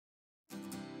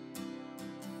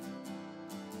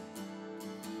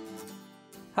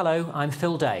Hello, I'm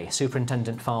Phil Day,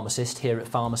 Superintendent Pharmacist here at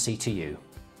Pharmacy to You.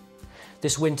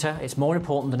 This winter, it's more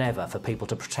important than ever for people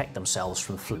to protect themselves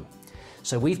from flu.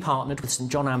 So we've partnered with St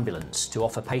John Ambulance to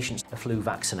offer patients a flu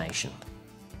vaccination.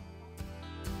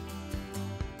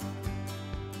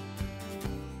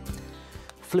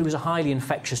 Flu is a highly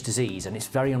infectious disease and it's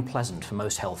very unpleasant for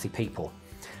most healthy people.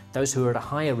 Those who are at a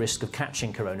higher risk of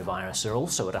catching coronavirus are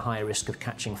also at a higher risk of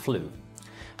catching flu.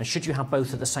 And should you have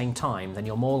both at the same time, then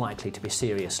you're more likely to be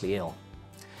seriously ill.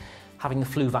 Having the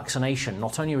flu vaccination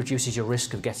not only reduces your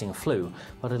risk of getting flu,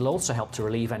 but it'll also help to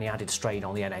relieve any added strain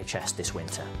on the NHS this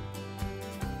winter.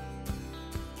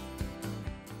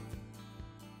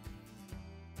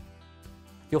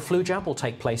 Your flu jab will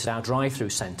take place at our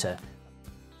drive-through centre.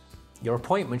 Your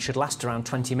appointment should last around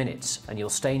 20 minutes and you'll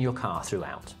stay in your car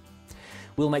throughout.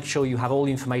 We'll make sure you have all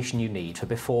the information you need for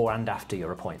before and after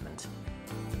your appointment.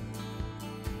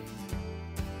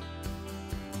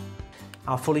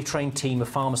 Our fully trained team of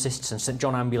pharmacists and St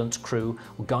John Ambulance crew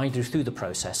will guide you through the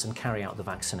process and carry out the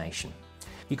vaccination.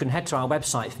 You can head to our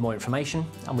website for more information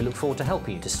and we look forward to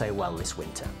helping you to stay well this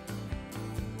winter.